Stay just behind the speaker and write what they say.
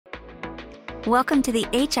Welcome to the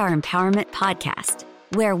HR Empowerment Podcast,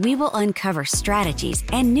 where we will uncover strategies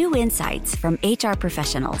and new insights from HR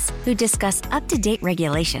professionals who discuss up-to-date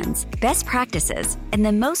regulations, best practices, and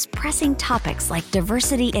the most pressing topics like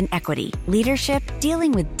diversity and equity, leadership,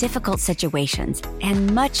 dealing with difficult situations,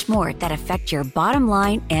 and much more that affect your bottom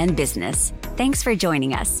line and business. Thanks for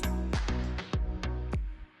joining us.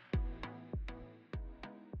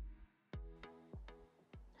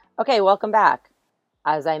 Okay, welcome back.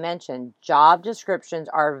 As I mentioned, job descriptions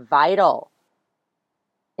are vital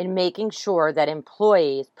in making sure that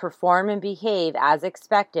employees perform and behave as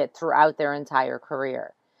expected throughout their entire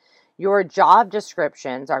career. Your job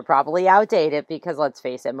descriptions are probably outdated because, let's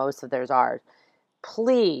face it, most of theirs are.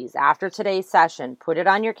 Please, after today's session, put it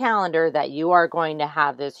on your calendar that you are going to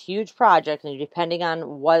have this huge project, and depending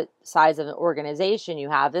on what size of an organization you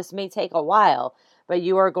have, this may take a while, but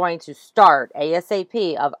you are going to start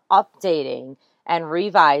ASAP of updating and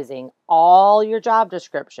revising all your job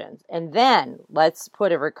descriptions. And then let's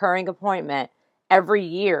put a recurring appointment every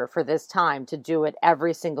year for this time to do it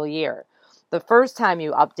every single year. The first time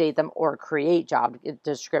you update them or create job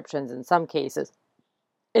descriptions, in some cases,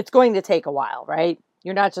 it's going to take a while, right?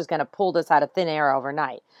 You're not just going to pull this out of thin air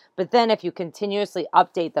overnight. But then if you continuously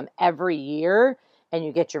update them every year and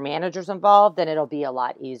you get your managers involved, then it'll be a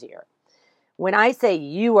lot easier. When I say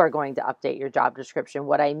you are going to update your job description,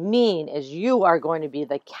 what I mean is you are going to be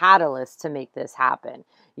the catalyst to make this happen.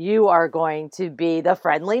 You are going to be the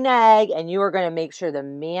friendly nag, and you are going to make sure the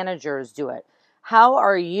managers do it. How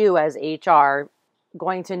are you as HR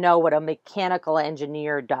going to know what a mechanical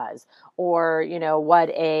engineer does, or what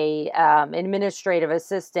a administrative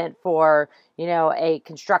assistant for a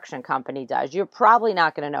construction company does? You're probably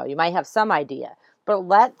not going to know. You might have some idea. But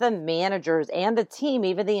let the managers and the team,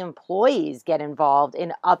 even the employees, get involved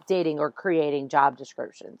in updating or creating job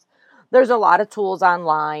descriptions. There's a lot of tools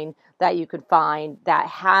online that you could find that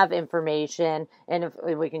have information. And if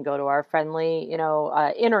we can go to our friendly,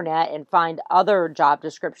 internet and find other job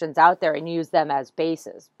descriptions out there and use them as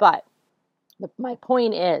bases. But my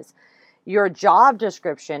point is, your job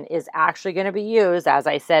description is actually going to be used, as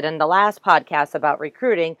I said in the last podcast about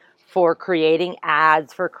recruiting, for creating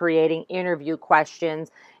ads, for creating interview questions,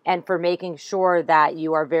 and for making sure that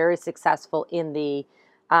you are very successful in the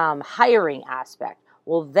hiring aspect.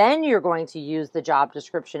 Well, then you're going to use the job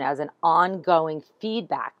description as an ongoing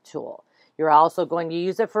feedback tool. You're also going to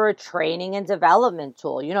use it for a training and development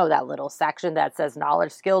tool. You know that little section that says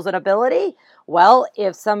knowledge, skills, and ability? Well,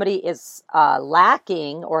 if somebody is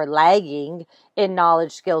lacking or lagging in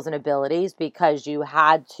knowledge, skills, and abilities because you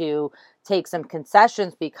had to take some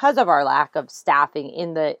concessions because of our lack of staffing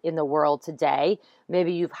in the world today.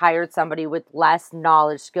 Maybe you've hired somebody with less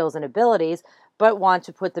knowledge, skills, and abilities, but want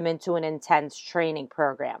to put them into an intense training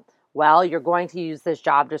program. Well, you're going to use this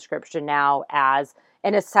job description now as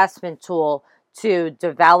an assessment tool to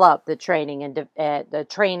develop the training and the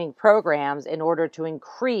training programs in order to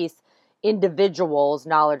increase individuals'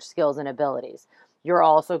 knowledge, skills, and abilities. You're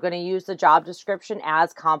also going to use the job description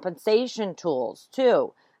as compensation tools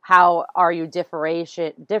too. How are you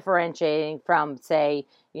differentiating from, say,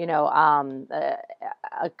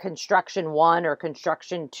 a construction 1 or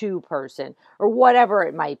construction 2 person, or whatever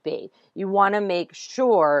it might be? You want to make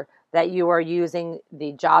sure that you are using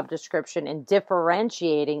the job description and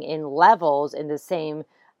differentiating in levels in the same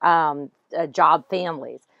job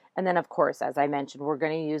families. And then, of course, as I mentioned, we're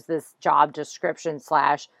going to use this job description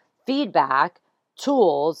 / feedback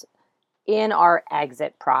tools in our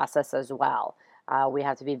exit process as well. We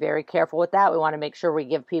have to be very careful with that. We want to make sure we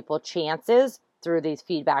give people chances through these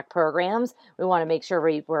feedback programs. We want to make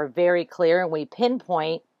sure we're very clear and we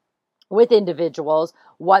pinpoint with individuals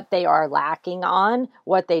what they are lacking on,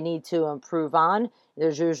 what they need to improve on.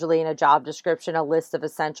 There's usually in a job description a list of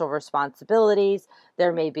essential responsibilities.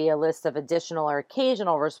 There may be a list of additional or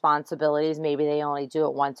occasional responsibilities. Maybe they only do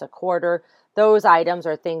it once a quarter. Those items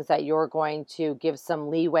are things that you're going to give some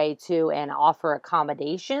leeway to and offer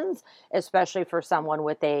accommodations, especially for someone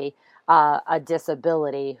with a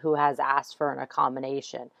disability who has asked for an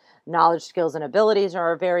accommodation. Knowledge, skills, and abilities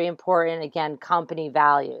are very important. Again, company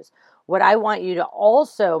values. What I want you to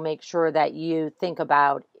also make sure that you think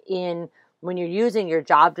about when you're using your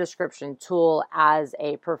job description tool as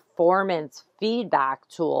a performance feedback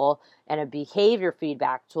tool and a behavior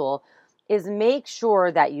feedback tool is make sure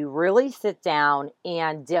that you really sit down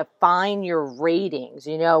and define your ratings.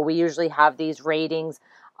 We usually have these ratings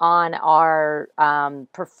on our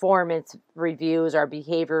performance reviews, our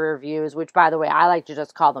behavior reviews, which, by the way, I like to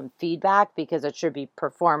just call them feedback because it should be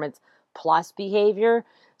performance plus behavior.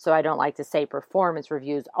 So I don't like to say performance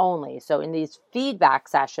reviews only. So in these feedback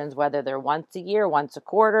sessions, whether they're once a year, once a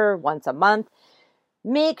quarter, once a month,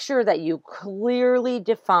 make sure that you clearly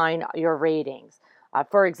define your ratings.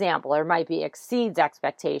 For example, there might be exceeds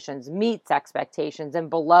expectations, meets expectations, and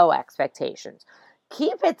below expectations.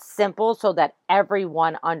 Keep it simple so that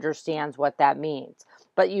everyone understands what that means.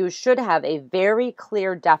 But you should have a very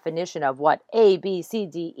clear definition of what A, B, C,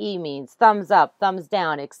 D, E means. Thumbs up, thumbs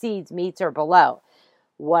down, exceeds, meets, or below.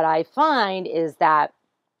 What I find is that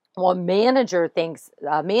what a manager thinks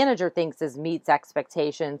is meets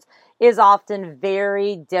expectations is often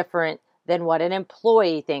very different than what an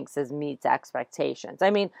employee thinks is meets expectations.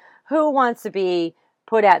 I mean, who wants to be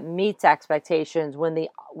put at meets expectations when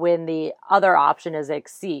the other option is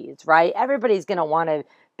exceeds, right? Everybody's going to want to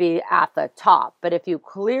be at the top. But if you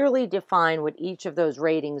clearly define what each of those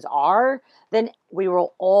ratings are, then we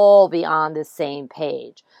will all be on the same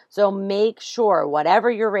page. So make sure whatever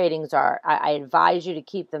your ratings are, I advise you to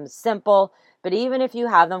keep them simple. But even if you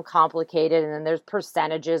have them complicated and then there's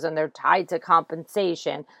percentages and they're tied to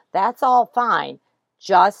compensation, that's all fine.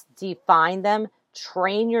 Just define them,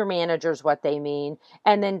 train your managers what they mean,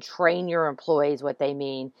 and then train your employees what they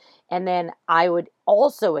mean. And then I would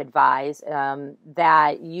also advise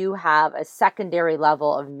that you have a secondary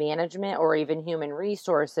level of management or even human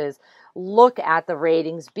resources look at the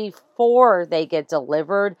ratings before they get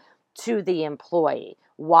delivered to the employee.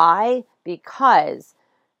 Why? Because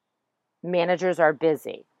managers are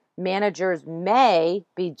busy. Managers may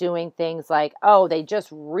be doing things like, oh, they just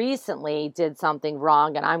recently did something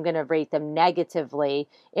wrong and I'm going to rate them negatively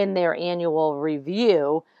in their annual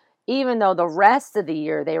review, even though the rest of the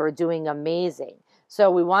year they were doing amazing.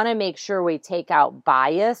 So we want to make sure we take out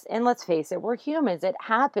bias. And let's face it, we're humans. It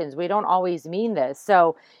happens. We don't always mean this.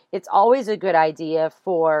 So it's always a good idea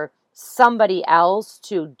for somebody else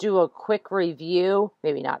to do a quick review,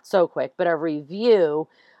 maybe not so quick, but a review,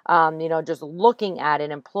 just looking at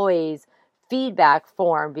an employee's feedback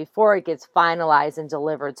form before it gets finalized and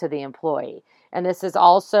delivered to the employee. And this is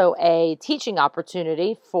also a teaching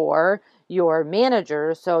opportunity for your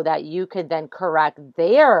manager so that you can then correct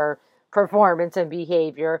their performance and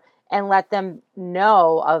behavior and let them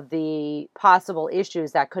know of the possible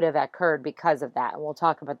issues that could have occurred because of that. And we'll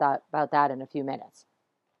talk about that in a few minutes.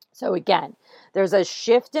 So again, there's a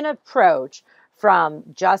shift in approach from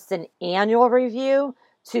just an annual review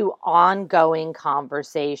to ongoing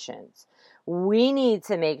conversations. We need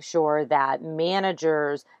to make sure that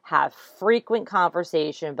managers have frequent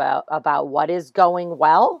conversation about what is going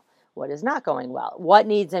well, what is not going well, what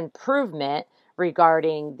needs improvement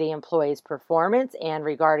regarding the employee's performance and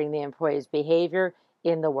regarding the employee's behavior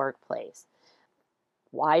in the workplace.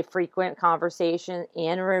 Why frequent conversation?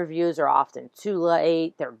 Annual reviews are often too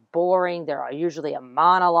late. They're boring. They're usually a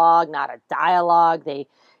monologue, not a dialogue. They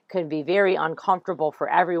can be very uncomfortable for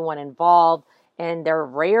everyone involved, and they're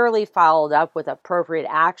rarely followed up with appropriate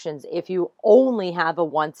actions if you only have a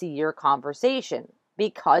once-a-year conversation,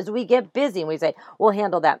 because we get busy and we say, we'll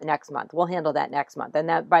handle that next month. We'll handle that next month. And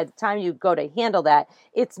that by the time you go to handle that,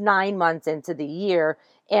 it's 9 months into the year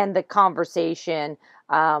and the conversation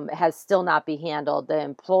has still not been handled. The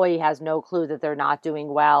employee has no clue that they're not doing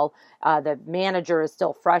well. The manager is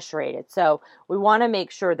still frustrated. So we want to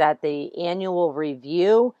make sure that the annual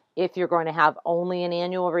review, if you're going to have only an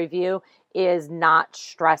annual review, is not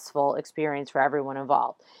stressful experience for everyone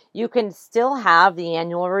involved. You can still have the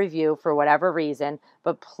annual review for whatever reason,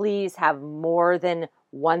 but please have more than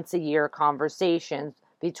once a year conversations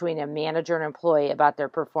between a manager and employee about their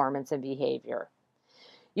performance and behavior.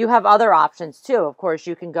 You have other options too. Of course,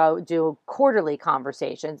 you can go do quarterly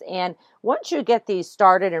conversations. And once you get these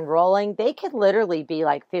started and rolling, they can literally be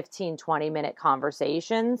like 15, 20-minute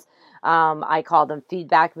conversations. I call them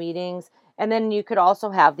feedback meetings. And then you could also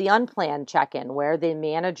have the unplanned check-in where the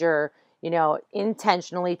manager,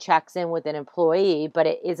 intentionally checks in with an employee, but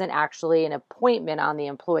it isn't actually an appointment on the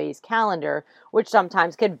employee's calendar, which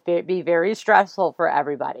sometimes can be very stressful for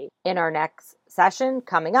everybody. In our next session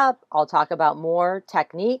coming up, I'll talk about more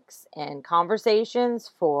techniques and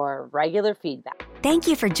conversations for regular feedback. Thank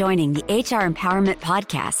you for joining the HR Empowerment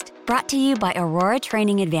Podcast, brought to you by Aurora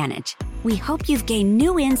Training Advantage. We hope you've gained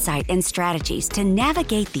new insight and strategies to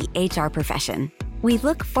navigate the HR profession. We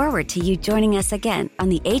look forward to you joining us again on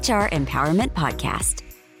the HR Empowerment Podcast.